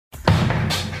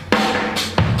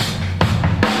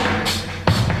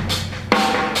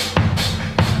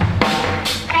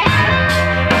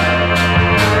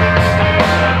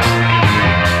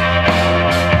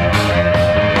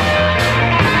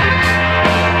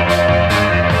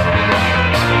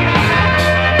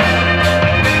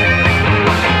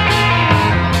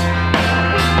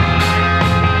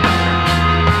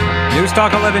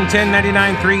Talk 1110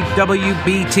 99.3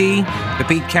 WBT, the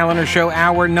Pete Calendar Show,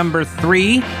 hour number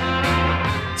 3.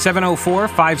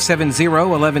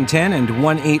 704-570-1110 and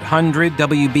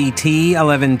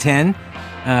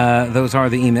 1-800-WBT-1110. Those are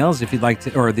the emails if you'd like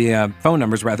to, or the phone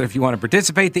numbers, rather, if you want to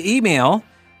participate. The email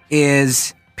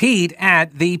is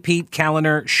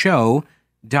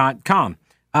pete@thepetecalendarshow.com.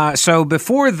 So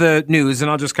before the news, and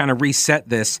I'll just kind of reset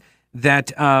this, that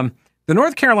the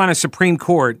North Carolina Supreme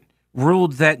Court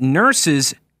ruled that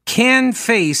nurses can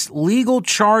face legal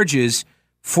charges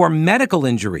for medical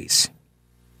injuries.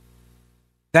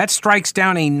 That strikes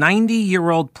down a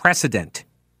 90-year-old precedent.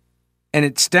 And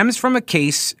it stems from a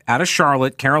case out of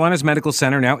Charlotte, Carolina's Medical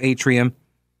Center, now Atrium,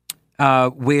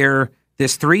 where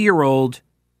this 3-year-old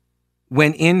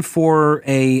went in for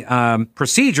a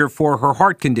procedure for her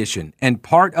heart condition. And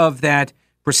part of that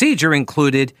procedure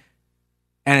included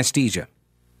anesthesia.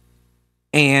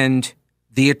 And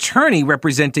the attorney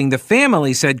representing the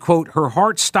family said, quote, her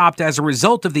heart stopped as a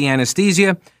result of the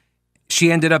anesthesia.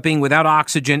 She ended up being without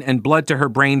oxygen and blood to her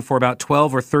brain for about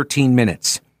 12 or 13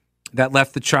 minutes. That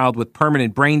left the child with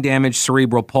permanent brain damage,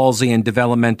 cerebral palsy, and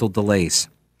developmental delays.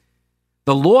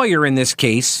 The lawyer in this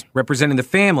case, representing the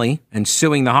family and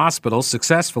suing the hospital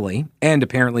successfully, and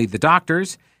apparently the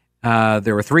doctors,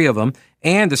 there were 3 of them,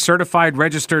 and the certified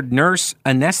registered nurse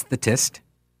anesthetist,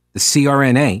 the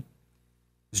CRNA,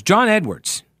 is John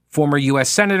Edwards, former U.S.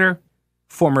 Senator,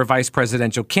 former vice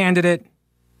presidential candidate,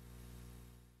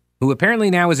 who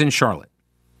apparently now is in Charlotte.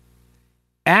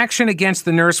 Action against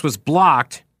the nurse was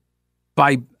blocked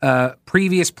by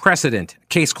previous precedent, a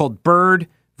case called Byrd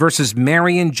versus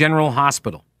Marion General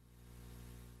Hospital.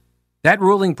 That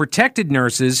ruling protected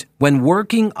nurses when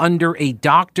working under a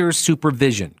doctor's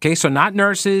supervision. Okay, so not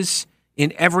nurses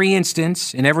in every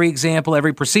instance, in every example,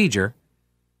 every procedure,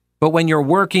 but when you're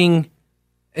working,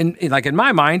 like in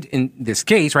my mind, in this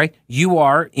case, right, you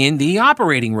are in the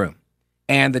operating room.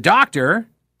 And the doctor,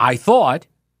 I thought,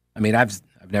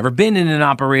 I've never been in an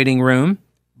operating room,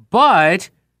 but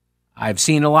I've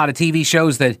seen a lot of TV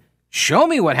shows that show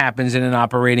me what happens in an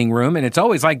operating room, and it's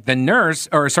always like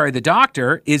the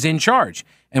doctor is in charge.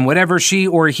 And whatever she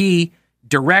or he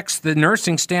directs the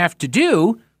nursing staff to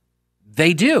do,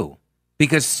 they do,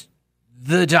 because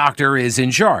the doctor is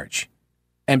in charge.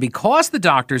 And because the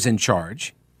doctor's in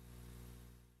charge,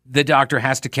 the doctor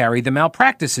has to carry the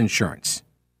malpractice insurance.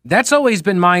 That's always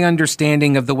been my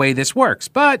understanding of the way this works.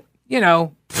 But,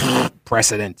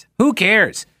 precedent. Who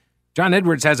cares? John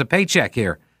Edwards has a paycheck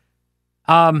here.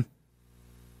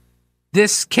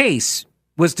 This case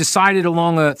was decided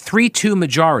along a 3-2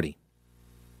 majority.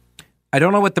 I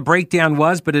don't know what the breakdown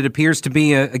was, but it appears to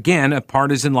be, again, a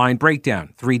partisan line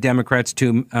breakdown. 3 Democrats,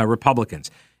 2 Republicans.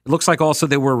 It looks like also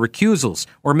there were recusals.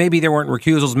 Or maybe there weren't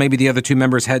recusals. Maybe the other 2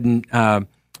 members hadn't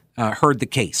heard the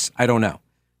case. I don't know.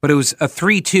 But it was a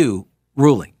 3-2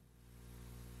 ruling.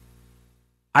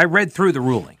 I read through the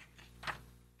ruling.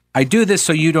 I do this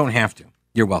so you don't have to.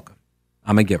 You're welcome.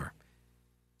 I'm a giver.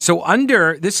 So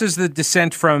this is the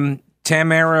dissent from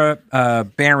Tamara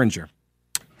Barringer,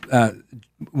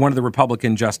 one of the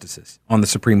Republican justices on the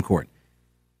Supreme Court.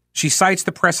 She cites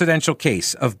the precedential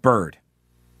case of Byrd.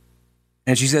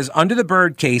 And she says, under the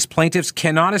Byrd case, plaintiffs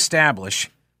cannot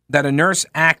establish that a nurse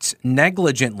acts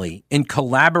negligently in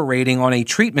collaborating on a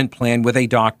treatment plan with a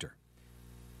doctor.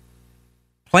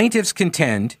 Plaintiffs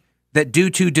contend that due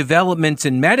to developments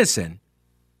in medicine,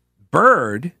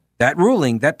 Byrd, that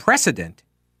ruling, that precedent,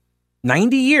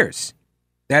 90 years,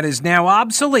 that is now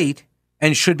obsolete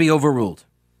and should be overruled.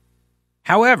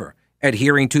 However,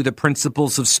 adhering to the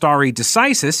principles of stare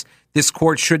decisis, this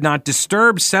court should not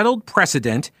disturb settled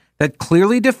precedent that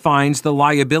clearly defines the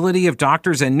liability of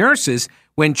doctors and nurses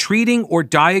when treating or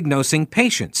diagnosing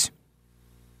patients.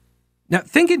 Now,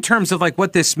 think in terms of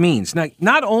what this means. Now,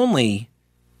 not only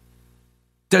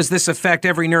does this affect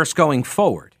every nurse going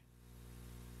forward,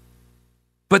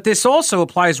 but this also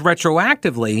applies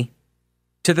retroactively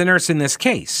to the nurse in this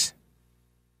case.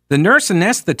 The nurse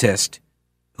anesthetist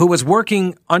who was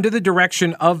working under the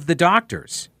direction of the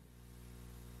doctors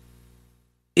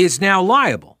is now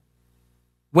liable,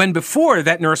 when before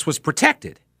that nurse was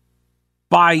protected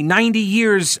by 90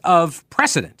 years of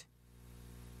precedent.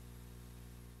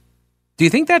 Do you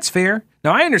think that's fair?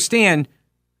 Now, I understand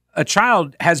a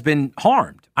child has been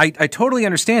harmed. I totally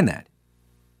understand that.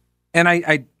 And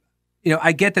I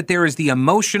get that there is the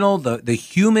emotional, the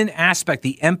human aspect,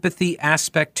 the empathy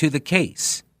aspect to the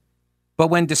case. But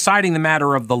when deciding the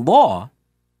matter of the law,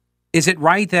 is it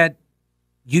right that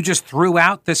you just threw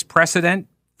out this precedent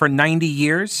for 90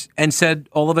 years and said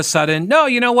all of a sudden, no,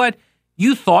 you know what?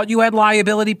 You thought you had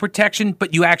liability protection,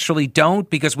 but you actually don't,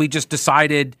 because we just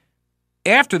decided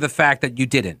after the fact that you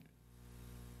didn't.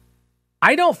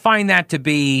 I don't find that to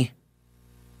be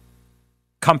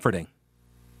comforting.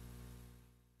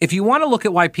 If you want to look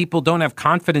at why people don't have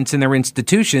confidence in their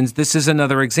institutions, this is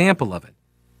another example of it.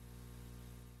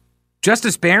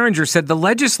 Justice Barringer said the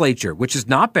legislature, which is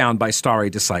not bound by stare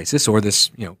decisis or this,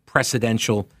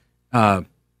 precedential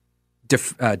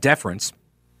deference,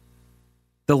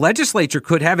 the legislature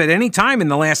could have at any time in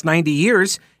the last 90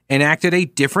 years enacted a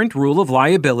different rule of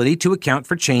liability to account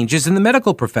for changes in the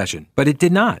medical profession, but it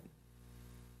did not.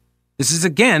 This is,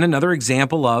 again, another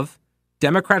example of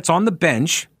Democrats on the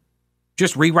bench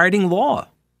just rewriting law.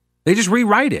 They just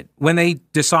rewrite it when they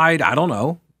decide, I don't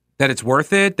know, that it's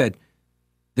worth it, that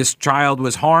this child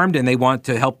was harmed and they want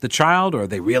to help the child, or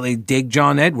they really dig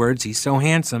John Edwards. He's so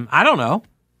handsome. I don't know.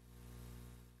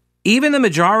 Even the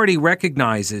majority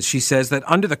recognizes, she says, that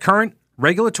under the current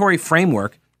regulatory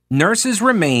framework, nurses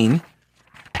remain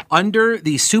under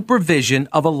the supervision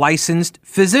of a licensed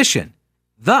physician.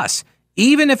 Thus,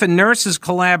 even if a nurse's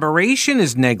collaboration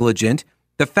is negligent,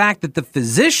 the fact that the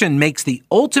physician makes the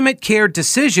ultimate care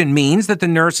decision means that the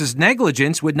nurse's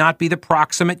negligence would not be the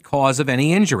proximate cause of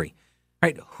any injury.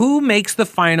 Right? Who makes the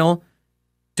final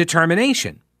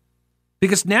determination?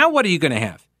 Because now what are you going to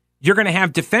have? You're going to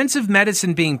have defensive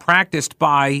medicine being practiced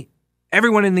by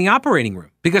everyone in the operating room.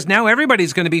 Because now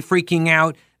everybody's going to be freaking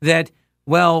out that,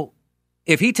 well,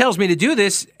 if he tells me to do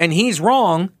this and he's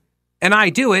wrong and I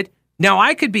do it, now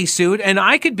I could be sued and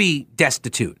I could be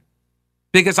destitute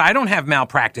because I don't have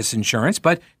malpractice insurance.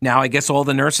 But now I guess all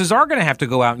the nurses are going to have to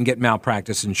go out and get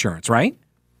malpractice insurance, right?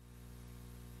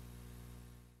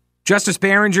 Justice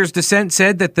Barringer's dissent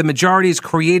said that the majority has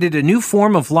created a new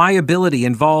form of liability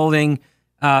that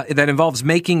involves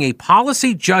making a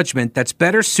policy judgment that's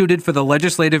better suited for the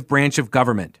legislative branch of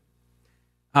government.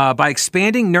 By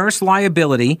expanding nurse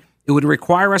liability, it would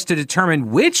require us to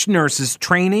determine which nurses'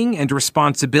 training and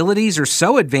responsibilities are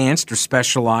so advanced or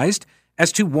specialized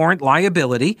as to warrant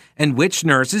liability, and which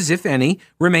nurses, if any,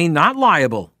 remain not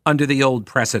liable under the old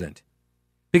precedent.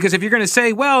 Because if you're going to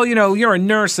say, well, you're a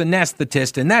nurse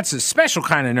anesthetist, and that's a special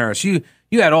kind of nurse. You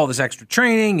had all this extra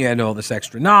training, you had all this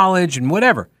extra knowledge and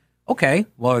whatever. Okay,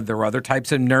 well, are there other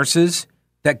types of nurses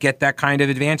that get that kind of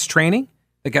advanced training,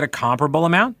 that get a comparable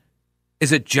amount?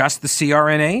 Is it just the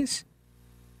CRNAs?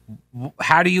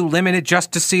 How do you limit it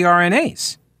just to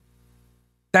CRNAs?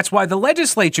 That's why the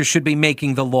legislature should be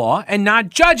making the law and not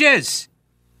judges.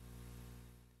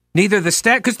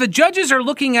 Because the judges are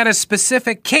looking at a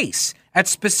specific case, at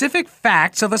specific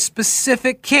facts of a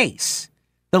specific case.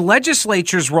 The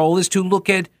legislature's role is to look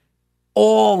at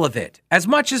all of it as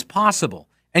much as possible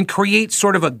and create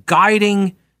sort of a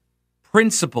guiding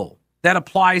principle that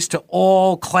applies to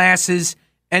all classes.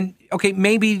 And, okay,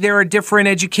 maybe there are different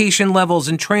education levels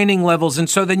and training levels, and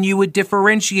so then you would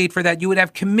differentiate for that. You would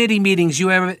have committee meetings. You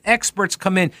would have experts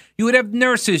come in. You would have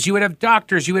nurses. You would have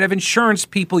doctors. You would have insurance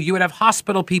people. You would have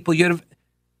hospital people. You would have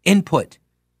input,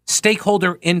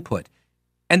 stakeholder input.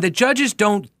 And the judges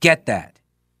don't get that.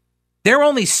 Their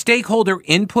only stakeholder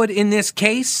input in this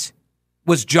case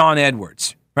was John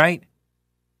Edwards, right?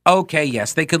 Okay,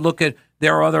 yes, they could look at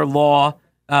their other law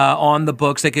on the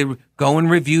books. They could go and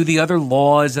review the other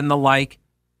laws and the like.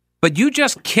 But you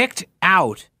just kicked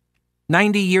out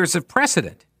 90 years of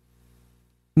precedent.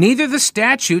 Neither the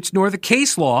statutes nor the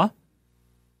case law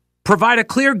provide a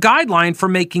clear guideline for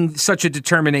making such a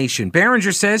determination.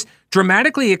 Barringer says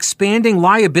dramatically expanding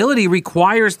liability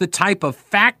requires the type of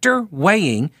factor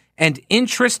weighing and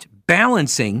interest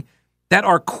balancing that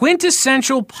are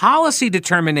quintessential policy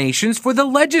determinations for the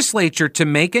legislature to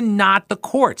make and not the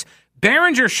courts.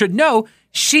 Barringer should know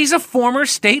she's a former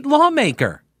state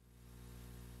lawmaker.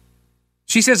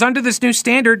 She says under this new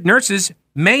standard, nurses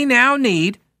may now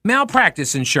need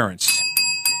malpractice insurance.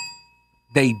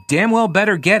 They damn well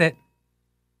better get it.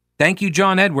 Thank you,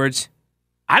 John Edwards.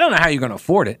 I don't know how you're going to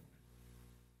afford it.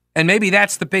 And maybe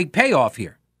that's the big payoff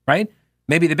here, right?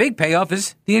 Maybe the big payoff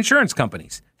is the insurance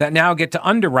companies that now get to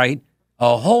underwrite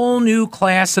a whole new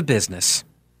class of business.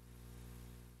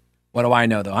 What do I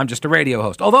know, though? I'm just a radio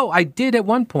host. Although I did at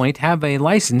one point have a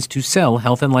license to sell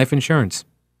health and life insurance.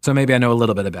 So maybe I know a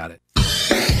little bit about it.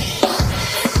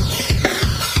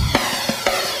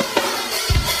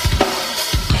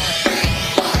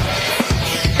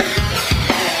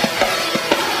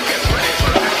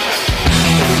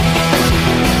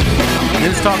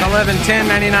 News Talk 1110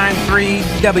 99.3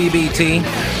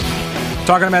 WBT.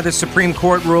 Talking about the Supreme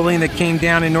Court ruling that came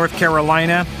down in North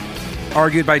Carolina,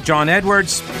 argued by John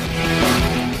Edwards.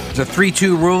 It's a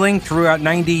 3-2 ruling throughout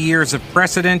 90 years of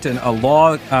precedent and a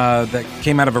law that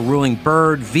came out of a ruling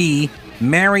Byrd v.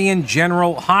 Marion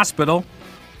General Hospital.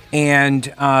 And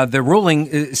the ruling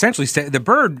essentially the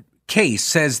Byrd case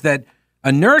says that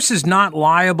a nurse is not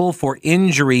liable for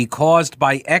injury caused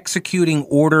by executing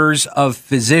orders of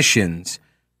physicians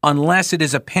unless it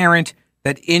is apparent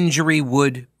that injury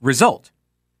would result.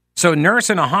 So a nurse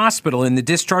in a hospital in the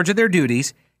discharge of their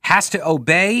duties has to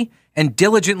obey and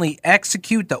diligently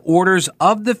execute the orders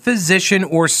of the physician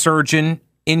or surgeon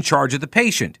in charge of the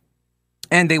patient.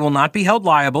 And they will not be held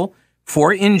liable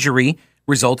for injury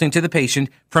resulting to the patient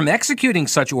from executing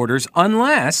such orders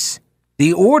unless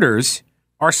the orders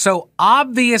are so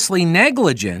obviously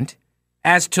negligent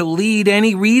as to lead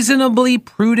any reasonably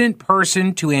prudent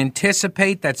person to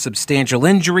anticipate that substantial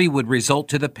injury would result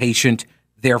to the patient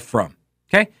therefrom.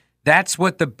 Okay? That's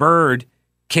what the Byrd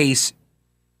case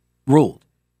ruled.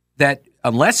 That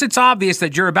unless it's obvious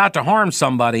that you're about to harm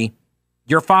somebody,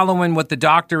 you're following what the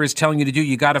doctor is telling you to do.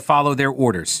 You got to follow their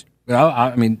orders. Well,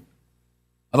 I mean,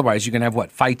 otherwise you're going to have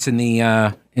what, fights in the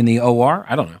OR?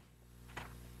 I don't know.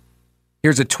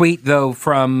 Here's a tweet though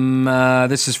from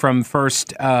this is from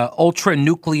First Ultra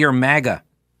Nuclear MAGA.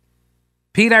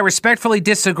 Pete, I respectfully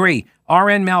disagree.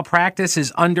 RN malpractice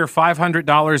is under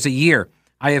 $500 a year.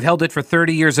 I have held it for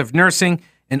 30 years of nursing.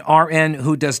 An RN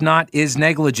who does not is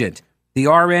negligent. The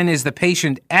RN is the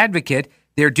patient advocate.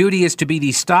 Their duty is to be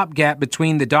the stopgap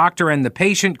between the doctor and the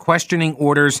patient, questioning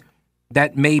orders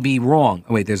that may be wrong.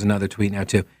 Oh, wait, there's another tweet now,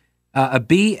 too. A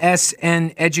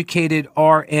BSN-educated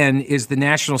RN is the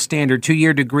national standard.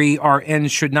 2-year degree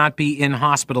RNs should not be in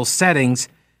hospital settings.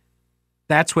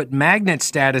 That's what magnet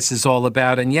status is all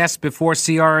about. And yes, before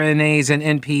CRNAs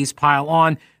and NPs pile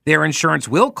on, their insurance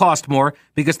will cost more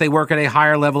because they work at a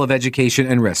higher level of education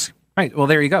and risk. Right, well,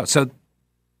 there you go. So,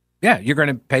 yeah, you're going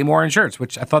to pay more insurance,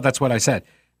 which I thought that's what I said.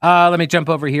 Let me jump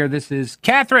over here. This is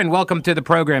Catherine. Welcome to the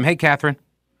program. Hey, Catherine.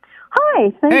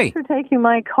 Hi. Thanks for taking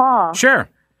my call. Sure.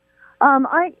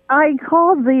 I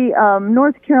called the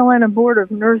North Carolina Board of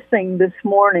Nursing this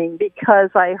morning because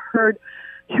I heard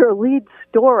your lead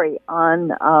story on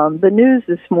the news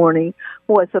this morning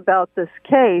was about this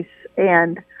case,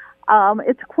 and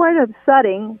it's quite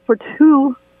upsetting for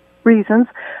two reasons.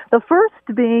 The first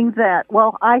being that,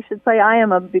 well, I should say I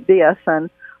am a BSN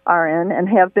RN and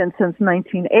have been since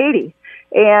 1980,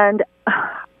 and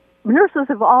nurses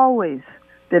have always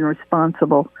been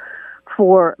responsible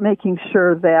for making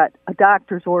sure that a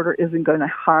doctor's order isn't going to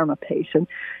harm a patient.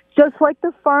 Just like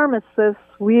the pharmacists,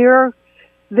 we're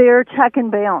their check and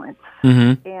balance.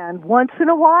 Mm-hmm. And once in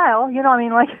a while,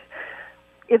 like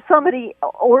if somebody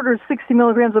orders 60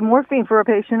 milligrams of morphine for a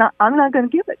patient, I'm not going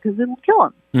to give it because it'll kill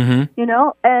him. Mm-hmm.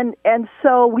 And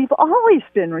so we've always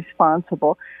been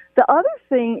responsible. The other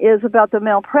thing is about the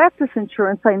malpractice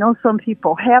insurance. I know some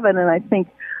people have it, and I think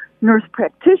nurse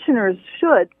practitioners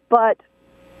should, but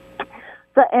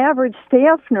the average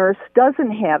staff nurse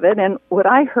doesn't have it. And what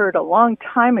I heard a long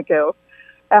time ago,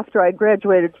 after I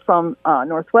graduated from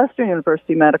Northwestern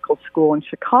University Medical School in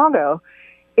Chicago,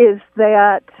 is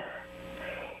that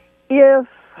if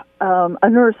a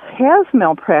nurse has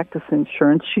malpractice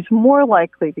insurance, she's more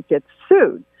likely to get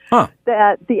sued. Huh.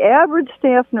 That the average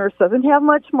staff nurse doesn't have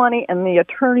much money, and the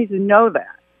attorneys know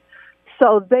that.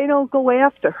 So they don't go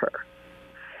after her.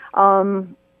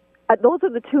 Those are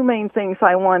the two main things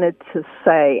I wanted to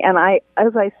say. And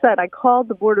as I said, I called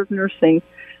the Board of Nursing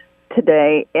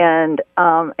today and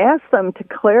asked them to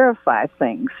clarify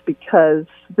things because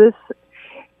this,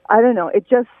 I don't know, it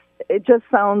just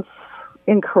sounds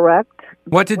incorrect.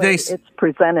 What did they? It's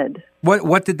presented.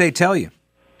 What did they tell you?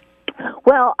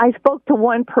 Well, I spoke to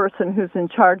one person who's in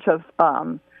charge of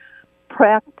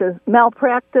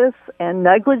malpractice and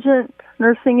negligent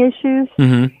nursing issues,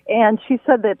 mm-hmm. and she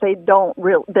said that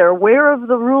they're aware of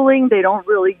the ruling. They don't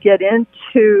really get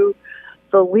into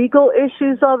the legal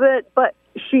issues of it, but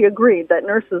she agreed that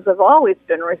nurses have always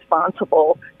been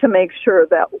responsible to make sure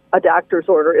that a doctor's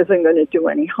order isn't going to do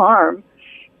any harm.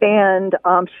 And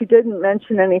she didn't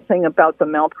mention anything about the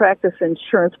malpractice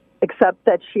insurance, except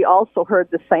that she also heard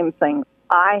the same thing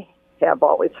I have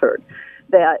always heard,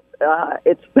 that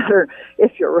it's better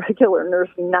if you're a regular nurse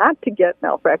not to get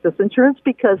malpractice insurance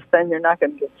because then you're not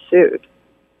going to get sued.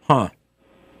 Huh.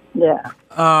 Yeah.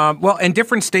 Well, and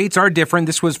different states are different.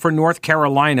 This was for North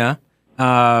Carolina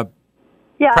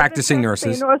practicing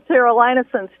nurses. In North Carolina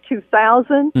since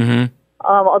 2000, mm-hmm.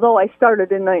 Although I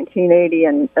started in 1980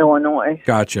 in Illinois.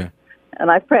 Gotcha. And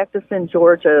I've practiced in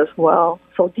Georgia as well.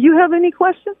 So do you have any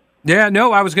questions? Yeah,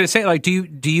 no, I was going to say, like, do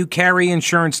you carry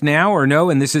insurance now or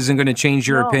no, and this isn't going to change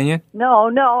your opinion?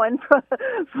 No, and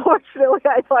fortunately,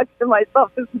 I thought to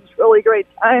myself, this is really great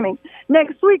timing.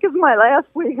 Next week is my last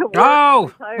week of work.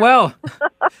 Oh, well,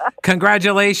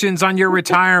 congratulations on your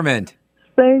retirement.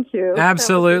 Thank you.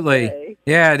 Absolutely.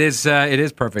 Yeah, it is. It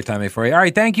is perfect timing for you. All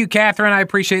right, thank you, Catherine. I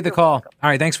appreciate the call. All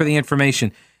right, thanks for the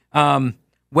information.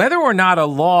 Whether or not a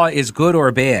law is good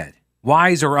or bad,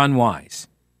 wise or unwise,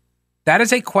 that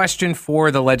is a question for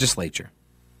the legislature,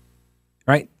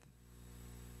 right?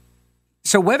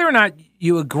 So whether or not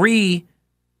you agree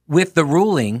with the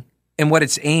ruling and what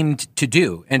it's aimed to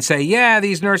do, and say, yeah,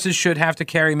 these nurses should have to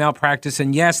carry malpractice,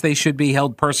 and yes, they should be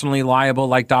held personally liable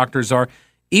like doctors are.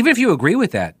 Even if you agree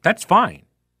with that, that's fine.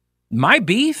 My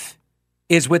beef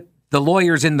is with the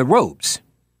lawyers in the robes.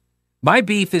 My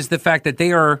beef is the fact that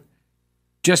they are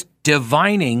just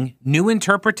divining new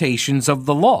interpretations of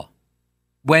the law,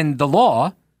 when the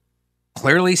law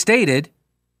clearly stated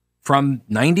from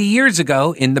 90 years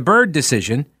ago in the Byrd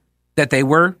decision that they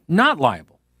were not liable.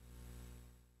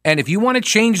 And if you want to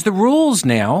change the rules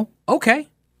now, okay.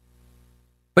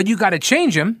 But you got to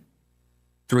change them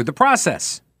through the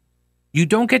process. You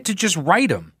don't get to just write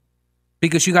them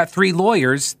because you got 3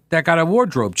 lawyers that got a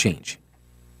wardrobe change.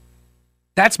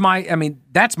 That's my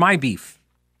beef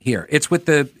here. It's with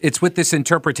this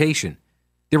interpretation,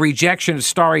 the rejection of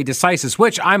stare decisis,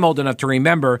 which I'm old enough to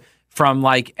remember from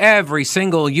like every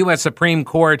single U.S. Supreme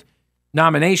Court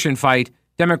nomination fight.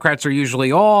 Democrats are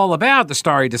usually all about the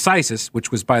stare decisis, which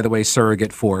was, by the way,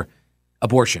 surrogate for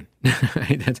abortion.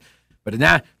 But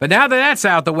now that that's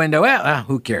out the window,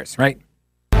 who cares, right?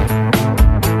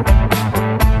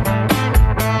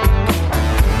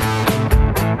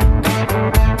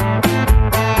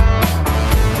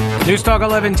 News Talk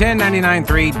 1110,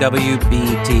 99.3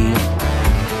 WBT.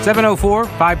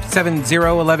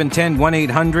 704-570-1110,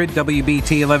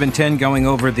 1-800-WBT-1110, going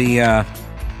over the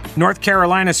North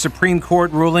Carolina Supreme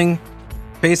Court ruling,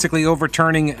 basically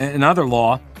overturning another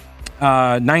law,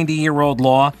 90-year-old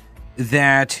law,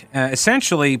 that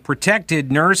essentially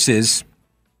protected nurses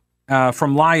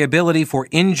from liability for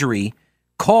injury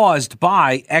caused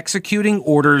by executing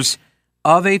orders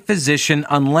of a physician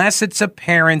unless it's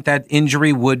apparent that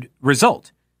injury would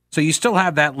result. So you still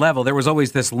have that level. There was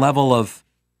always this level of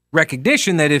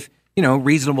recognition that if,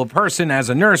 reasonable person as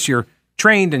a nurse, you're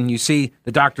trained and you see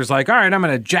the doctor's like, all right, I'm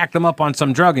going to jack them up on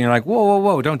some drug. And you're like,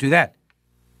 whoa, don't do that.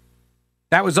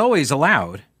 That was always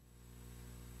allowed.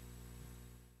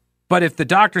 But if the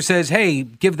doctor says, hey,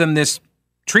 give them this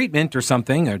treatment or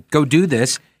something, or go do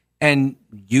this, and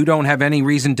you don't have any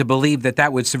reason to believe that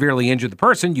that would severely injure the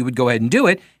person, you would go ahead and do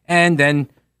it. And then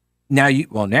you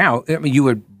were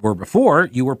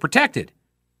protected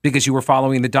because you were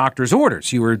following the doctor's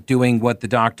orders. You were doing what the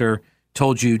doctor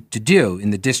told you to do. In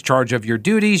the discharge of your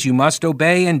duties, you must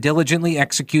obey and diligently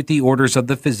execute the orders of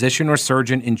the physician or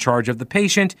surgeon in charge of the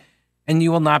patient, and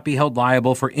you will not be held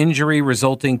liable for injury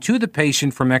resulting to the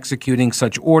patient from executing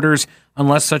such orders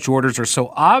unless such orders are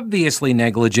so obviously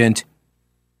negligent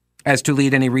as to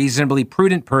lead any reasonably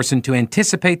prudent person to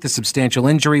anticipate the substantial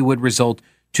injury would result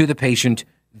to the patient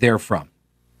therefrom.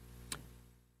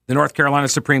 The North Carolina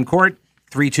Supreme Court,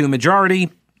 3-2 majority,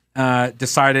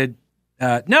 decided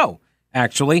no,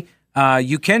 actually.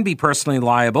 You can be personally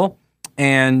liable,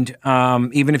 and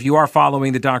even if you are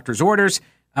following the doctor's orders,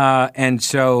 and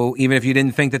so even if you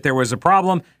didn't think that there was a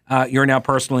problem, you're now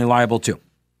personally liable too.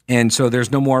 And so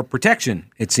there's no more protection,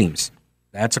 it seems.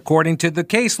 That's according to the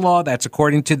case law. That's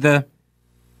according to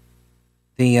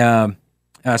the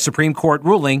Supreme Court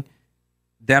ruling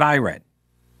that I read.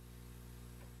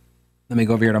 Let me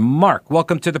go over here to Mark.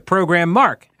 Welcome to the program,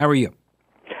 Mark. How are you?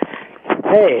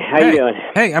 Hey, how you doing?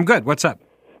 Hey, I'm good. What's up?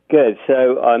 Good.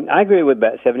 So I agree with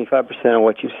about 75% of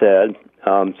what you said.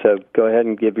 So go ahead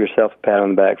and give yourself a pat on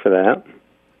the back for that.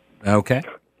 Okay.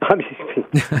 I'm just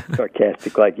being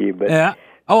sarcastic like you, but yeah.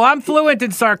 Oh, I'm fluent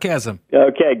in sarcasm.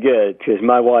 Okay, good, because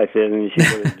my wife is, and she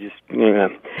would have just,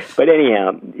 But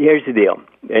anyhow, here's the deal,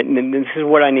 and this is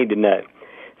what I need to know.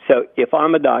 So if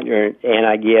I'm a doctor and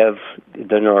I give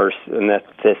the nurse, and that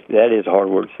is a hard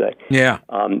word to say, yeah,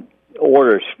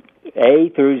 orders A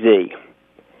through Z,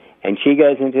 and she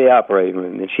goes into the operating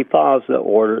room and she follows the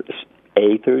orders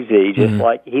A through Z, just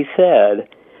like he said.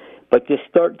 But this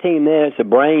 13 minutes of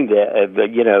brain dead,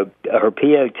 her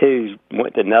PO2s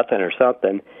went to nothing or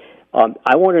something.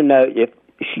 I want to know if,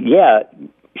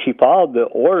 she followed the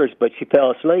orders, but she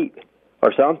fell asleep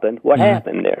or something. What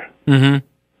happened there? Mm-hmm.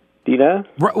 Do you know?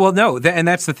 Well, no, and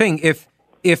that's the thing. If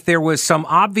there was some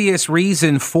obvious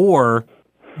reason for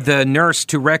the nurse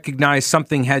to recognize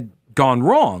something had gone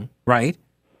wrong, right?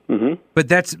 Mm-hmm. But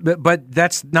that's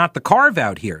not the carve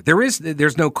out here.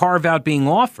 There's no carve out being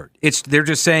offered. They're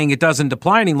just saying it doesn't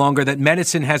apply any longer. That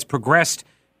medicine has progressed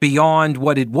beyond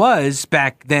what it was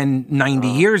back then 90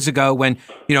 years ago, when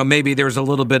maybe there was a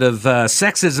little bit of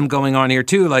sexism going on here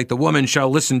too, like the woman shall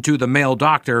listen to the male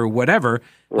doctor or whatever.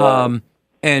 Right.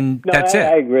 and No, that's it.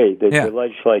 I agree that the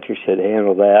legislature should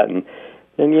handle that.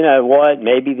 And you know what?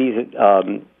 Maybe these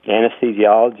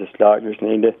anesthesiologists, doctors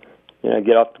need to,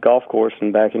 get off the golf course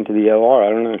and back into the OR. I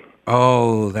don't know.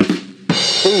 Oh,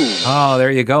 oh, there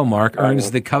you go, Mark.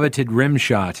 Earns the coveted rim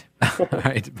shot. All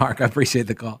right, Mark, I appreciate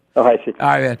the call. Oh, I see. All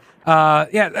right,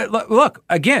 man. Look,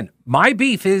 again, my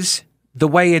beef is the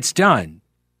way it's done.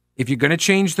 If you're going to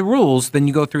change the rules, then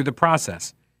you go through the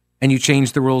process. And you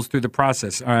change the rules through the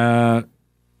process. Hang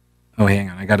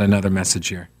on. I got another message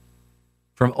here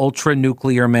from Ultra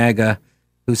Nuclear MAGA,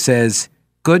 who says,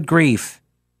 good grief.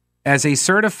 As a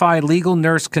certified legal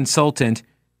nurse consultant,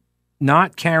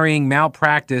 not carrying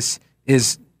malpractice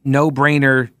is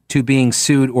no-brainer to being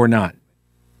sued or not.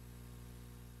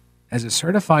 As a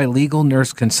certified legal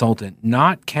nurse consultant,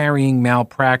 not carrying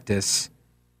malpractice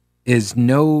is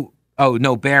no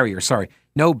barrier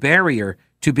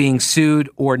to being sued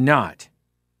or not.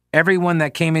 Everyone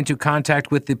that came into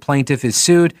contact with the plaintiff is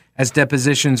sued. As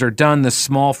depositions are done, the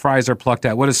small fries are plucked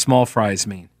out. What does small fries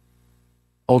mean?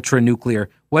 Ultra nuclear.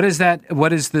 What is that? What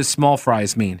does the small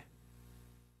fries mean?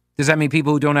 Does that mean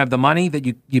people who don't have the money that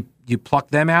you pluck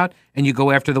them out and you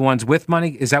go after the ones with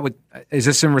money? Is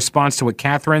this in response to what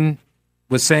Catherine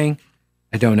was saying?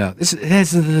 I don't know. This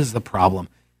is the problem.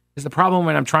 This is the problem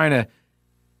when I'm trying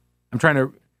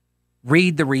to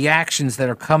read the reactions that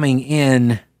are coming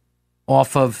in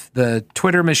off of the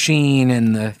Twitter machine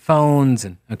and the phones.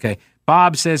 And okay,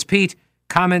 Bob says, Pete,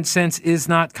 common sense is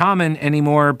not common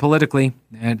anymore politically.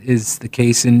 That is the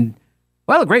case in,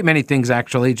 well, a great many things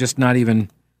actually, just not even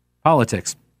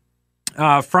politics.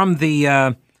 From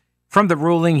the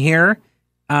ruling here,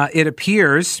 it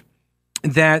appears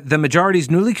that the majority's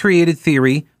newly created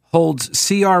theory holds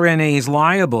CRNAs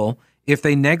liable if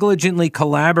they negligently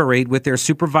collaborate with their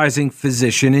supervising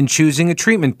physician in choosing a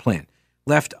treatment plan.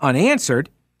 Left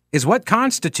unanswered is what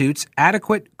constitutes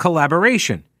adequate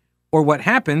collaboration, or what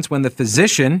happens when the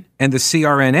physician and the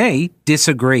CRNA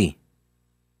disagree.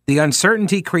 The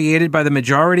uncertainty created by the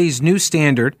majority's new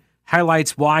standard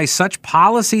highlights why such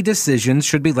policy decisions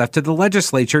should be left to the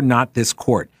legislature, not this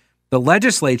court. The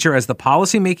legislature, as the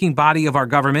policymaking body of our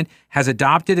government, has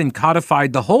adopted and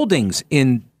codified the holdings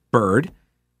in Byrd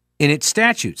in its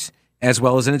statutes, as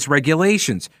well as in its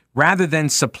regulations, rather than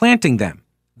supplanting them.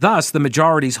 Thus, the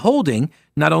majority's holding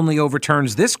not only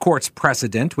overturns this court's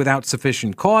precedent without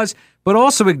sufficient cause, but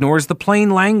also ignores the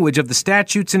plain language of the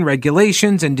statutes and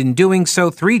regulations, and in doing so,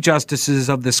 3 justices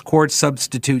of this court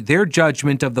substitute their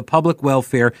judgment of the public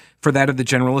welfare for that of the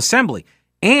General Assembly.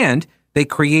 And they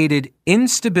created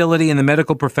instability in the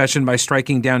medical profession by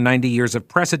striking down 90 years of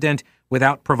precedent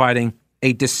without providing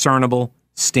a discernible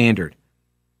standard.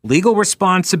 Legal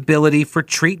responsibility for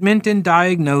treatment and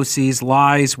diagnoses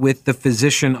lies with the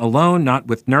physician alone, not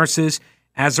with nurses.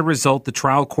 As a result, the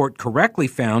trial court correctly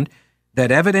found that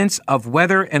evidence of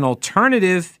whether an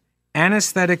alternative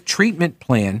anesthetic treatment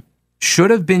plan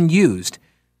should have been used,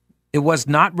 it was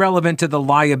not relevant to the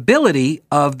liability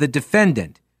of the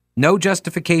defendant. No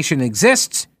justification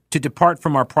exists to depart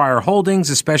from our prior holdings,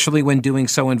 especially when doing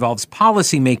so involves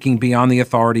policymaking beyond the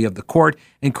authority of the court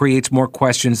and creates more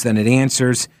questions than it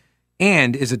answers,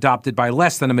 and is adopted by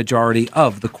less than a majority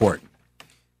of the court.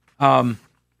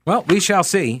 Well, we shall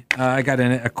see. I got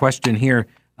a question here.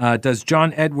 Does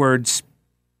John Edwards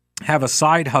have a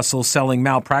side hustle selling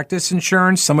malpractice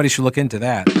insurance? Somebody should look into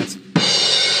that.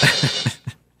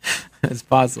 That's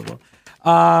possible.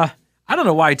 I don't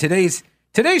know why today's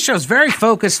show is very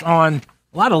focused on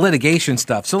a lot of litigation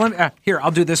stuff. So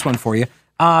I'll do this one for you.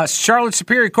 Charlotte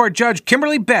Superior Court Judge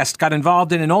Kimberly Best got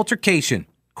involved in an altercation.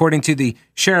 According to the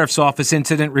Sheriff's Office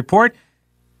incident report,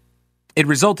 it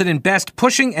resulted in Best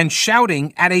pushing and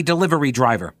shouting at a delivery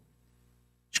driver.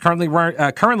 She's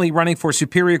currently running for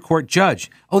Superior Court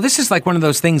Judge. Oh, this is like one of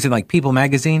those things in like People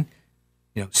magazine.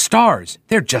 Stars,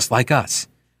 they're just like us.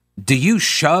 Do you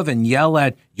shove and yell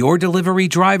at your delivery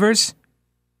drivers?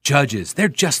 Judges, they're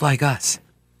just like us.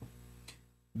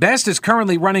 Best is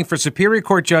currently running for Superior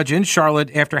Court Judge in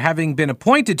Charlotte after having been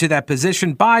appointed to that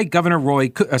position by Governor Ray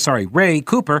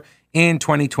Cooper in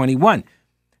 2021.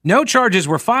 No charges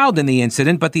were filed in the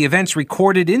incident, but the events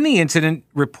recorded in the incident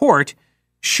report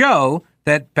show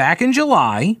that back in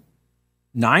July,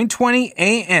 9:20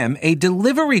 a.m., a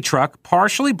delivery truck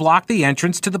partially blocked the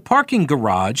entrance to the parking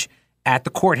garage at the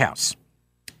courthouse.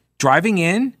 Driving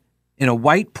in a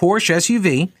white Porsche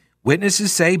SUV,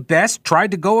 witnesses say Best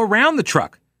tried to go around the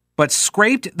truck, but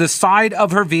scraped the side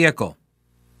of her vehicle,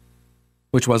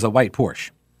 which was a white Porsche.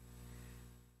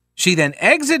 She then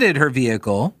exited her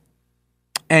vehicle,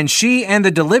 and she and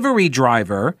the delivery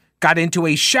driver got into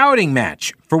a shouting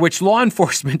match for which law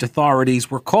enforcement authorities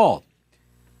were called.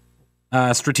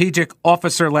 Strategic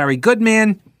Officer Larry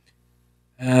Goodman,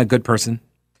 good person,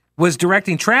 was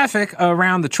directing traffic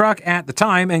around the truck at the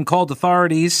time and called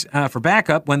authorities for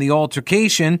backup when the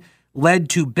altercation led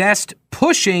to Best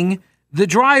pushing the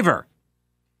driver.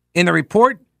 In the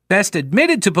report, Best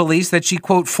admitted to police that she,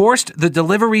 quote, forced the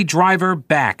delivery driver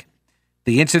back.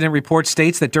 The incident report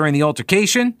states that during the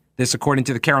altercation, this according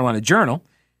to the Carolina Journal,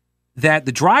 that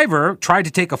the driver tried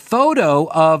to take a photo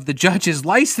of the judge's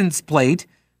license plate,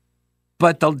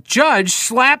 but the judge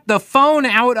slapped the phone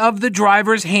out of the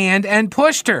driver's hand and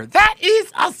pushed her. That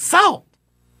is assault.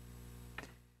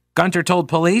 Gunter told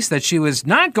police that she was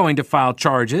not going to file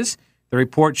charges. The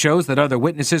report shows that other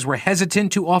witnesses were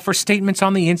hesitant to offer statements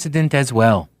on the incident as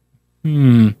well.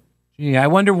 Gee, I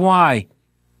wonder why.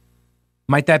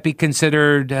 Might that be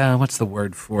considered, what's the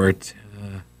word for it?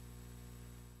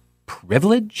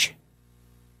 Privilege?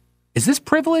 Is this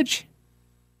privilege?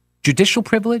 Judicial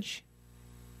privilege?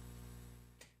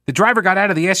 The driver got out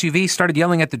of the SUV, started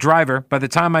yelling at the driver. By the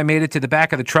time I made it to the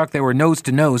back of the truck, they were nose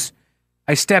to nose.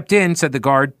 I stepped in, said the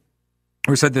guard,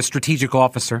 or said the strategic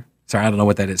officer. Sorry, I don't know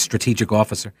what that is. Strategic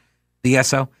officer. The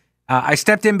SO. I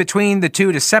stepped in between the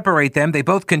two to separate them. They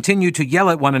both continued to yell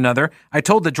at one another. I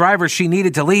told the driver she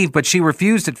needed to leave, but she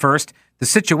refused at first. The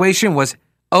situation was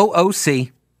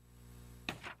OOC.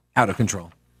 Out of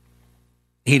control.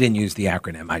 He didn't use the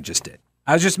acronym. I just did.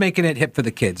 I was just making it hip for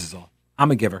the kids is all.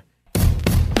 I'm a giver.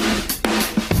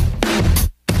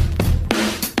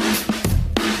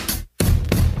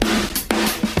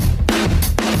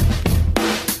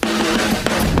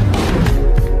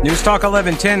 News Talk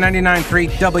 1110 99.3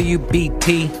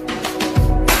 WBT.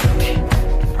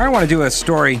 I want to do a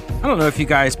story. I don't know if you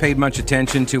guys paid much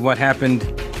attention to what happened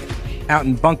out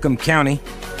in Buncombe County.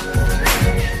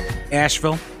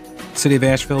 Asheville, city of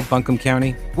Asheville, Buncombe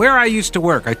County, where I used to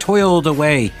work. I toiled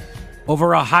away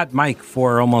over a hot mic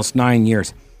for almost 9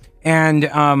 years. And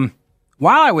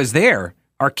while I was there,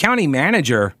 our county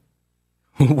manager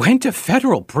went to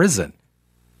federal prison.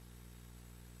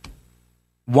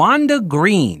 Wanda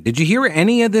Green. Did you hear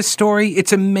any of this story?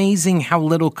 It's amazing how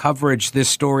little coverage this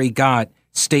story got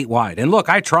statewide. And look,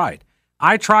 I tried.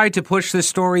 I tried to push this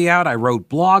story out. I wrote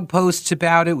blog posts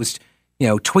about it. Was,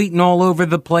 tweeting all over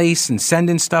the place and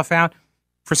sending stuff out.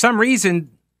 For some reason,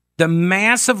 the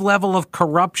massive level of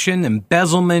corruption,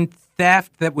 embezzlement,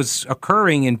 theft that was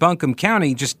occurring in Buncombe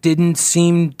County just didn't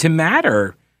seem to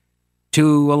matter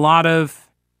to a lot of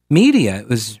media. It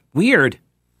was weird.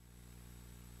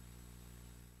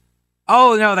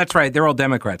 Oh, no, that's right. They're all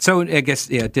Democrats. So I guess,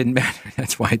 it didn't matter.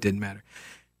 That's why it didn't matter.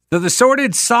 So the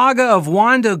sordid saga of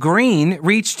Wanda Green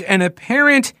reached an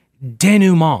apparent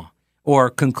denouement or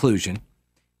conclusion.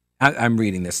 I'm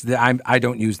reading this. I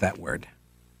don't use that word.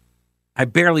 I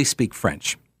barely speak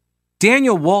French.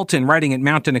 Daniel Walton, writing at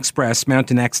Mountain Express,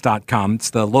 mountainx.com.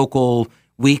 It's the local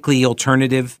weekly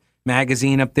alternative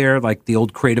magazine up there, like the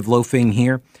old Creative Loafing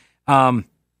here.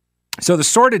 So the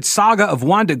sordid saga of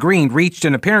Wanda Green reached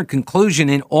an apparent conclusion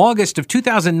in August of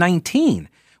 2019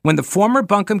 when the former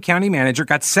Buncombe County manager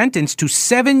got sentenced to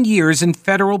 7 years in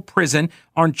federal prison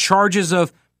on charges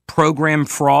of program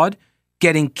fraud,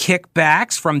 getting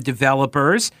kickbacks from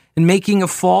developers, and making a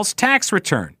false tax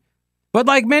return. But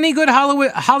like many good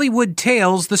Hollywood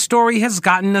tales, the story has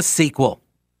gotten a sequel.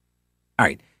 All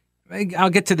right,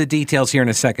 I'll get to the details here in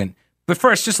a second. But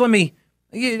first, I'm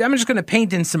just going to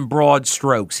paint in some broad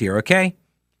strokes here, okay?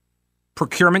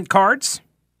 Procurement cards,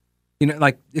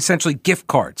 like essentially gift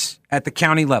cards at the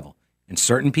county level. And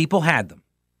certain people had them.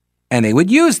 And they would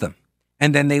use them.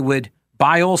 And then they would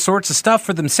buy all sorts of stuff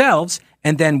for themselves.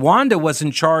 And then Wanda was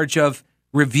in charge of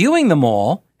reviewing them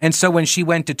all. And so when she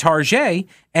went to Target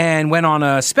and went on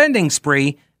a spending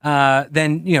spree,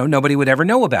 then, nobody would ever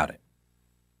know about it.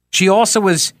 She also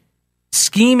was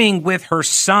scheming with her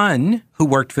son, who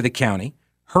worked for the county,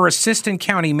 her assistant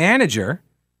county manager,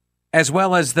 as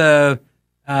well as the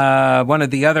one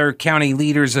of the other county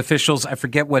leaders, officials. I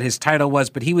forget what his title was,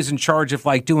 but he was in charge of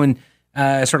doing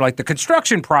sort of like the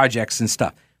construction projects and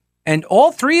stuff. And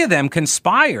all three of them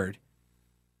conspired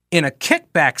in a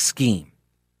kickback scheme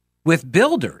with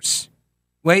builders.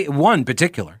 One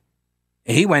particular,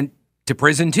 he went to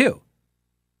prison too.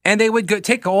 And they would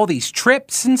take all these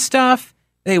trips and stuff.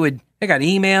 They got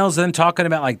emails of them talking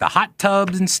about the hot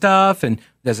tubs and stuff, and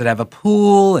does it have a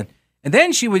pool? And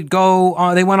then she would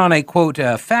go, they went on a, quote,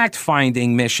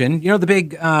 fact-finding mission. The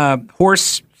big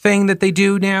horse thing that they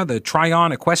do now, the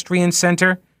Tryon Equestrian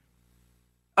Center?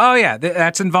 Oh, yeah,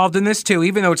 that's involved in this, too,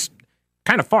 even though it's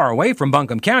kind of far away from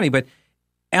Buncombe County. But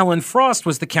Ellen Frost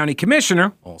was the county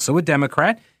commissioner, also a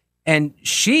Democrat, and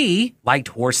she liked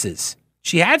horses.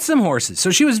 She had some horses,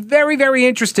 so she was very, very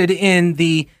interested in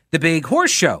the the big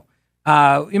horse show.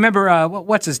 You remember,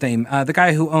 what's his name? The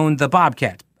guy who owned the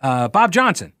Bobcat, Bob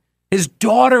Johnson. His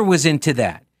daughter was into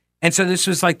that. And so this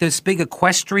was like this big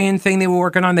equestrian thing they were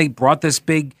working on. They brought this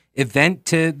big event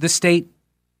to the state.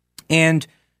 And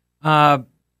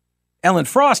Ellen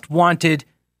Frost wanted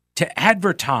to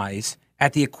advertise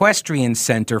at the equestrian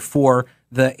center for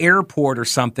the airport or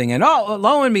something. And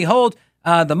lo and behold,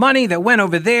 the money that went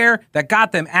over there that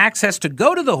got them access to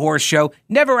go to the horse show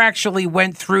never actually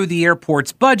went through the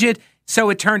airport's budget.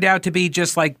 So it turned out to be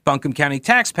just like Buncombe County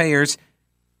taxpayers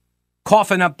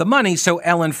coughing up the money so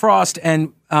Ellen Frost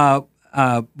and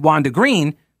Wanda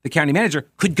Green, the county manager,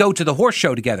 could go to the horse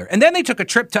show together. And then they took a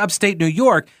trip to upstate New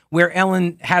York where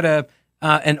Ellen had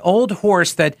an old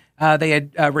horse that they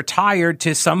had retired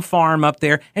to some farm up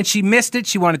there, and she missed it.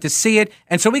 She wanted to see it.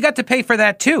 And so we got to pay for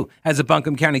that, too, as a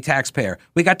Buncombe County taxpayer.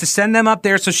 We got to send them up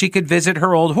there so she could visit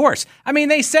her old horse. I mean,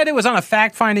 they said it was on a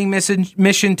fact-finding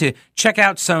mission to check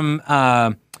out some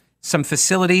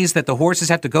facilities that the horses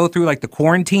have to go through, like the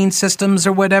quarantine systems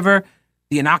or whatever,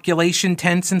 the inoculation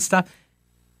tents and stuff.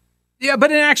 Yeah,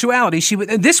 but in actuality,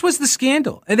 this was the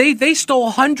scandal. They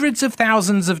stole hundreds of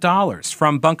thousands of dollars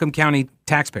from Buncombe County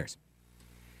taxpayers.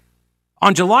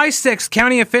 On July 6th,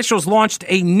 county officials launched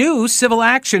a new civil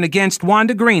action against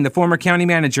Wanda Green, the former county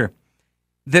manager.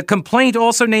 The complaint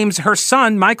also names her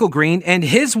son, Michael Green, and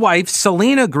his wife,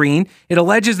 Selena Green. It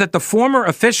alleges that the former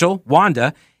official,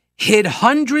 Wanda, hid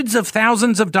hundreds of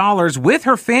thousands of dollars with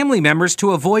her family members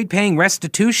to avoid paying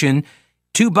restitution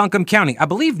to Buncombe County. I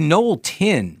believe Noel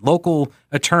Tinn, local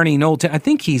attorney Noel Tinn, I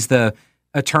think he's the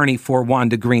attorney for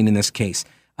Wanda Green in this case.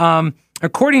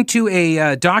 According to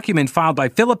a document filed by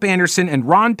Philip Anderson and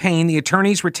Ron Payne, the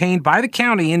attorneys retained by the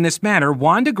county in this matter,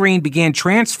 Wanda Green began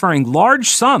transferring large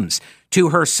sums to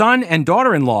her son and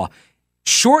daughter-in-law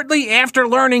shortly after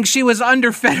learning she was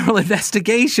under federal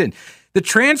investigation. The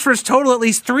transfers total at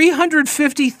least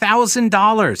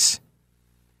 $350,000.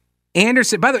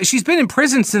 Anderson, by the way, she's been in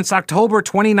prison since October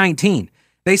 2019.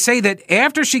 They say that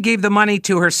after she gave the money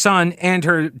to her son and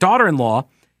her daughter-in-law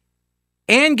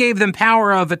and gave them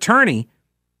power of attorney,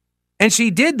 and she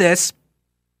did this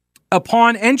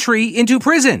upon entry into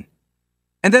prison.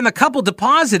 And then the couple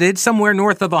deposited somewhere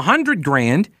north of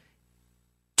 $100,000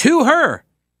 to her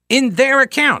in their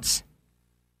accounts.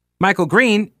 Michael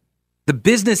Green, the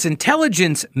business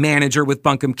intelligence manager with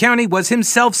Buncombe County, was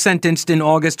himself sentenced in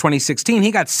August 2016.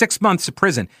 He got 6 months of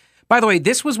prison. By the way,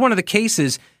 this was one of the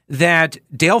cases that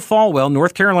Dale Folwell,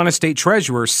 North Carolina State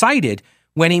Treasurer, cited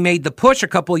when he made the push a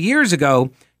couple of years ago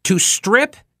to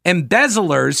strip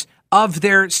embezzlers of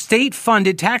their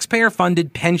state-funded,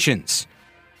 taxpayer-funded pensions.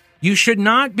 You should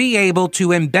not be able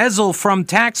to embezzle from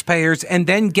taxpayers and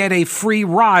then get a free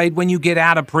ride when you get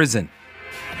out of prison.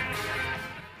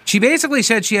 She basically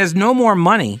said she has no more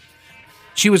money.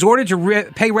 She was ordered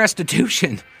to pay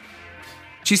restitution.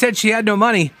 She said she had no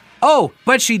money. Oh,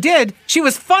 but she did. She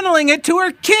was funneling it to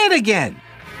her kid again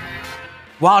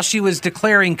while she was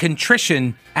declaring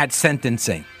contrition at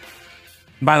sentencing.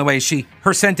 By the way,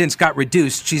 her sentence got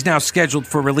reduced. She's now scheduled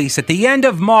for release at the end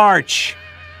of March.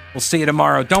 We'll see you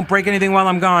tomorrow. Don't break anything while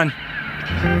I'm gone.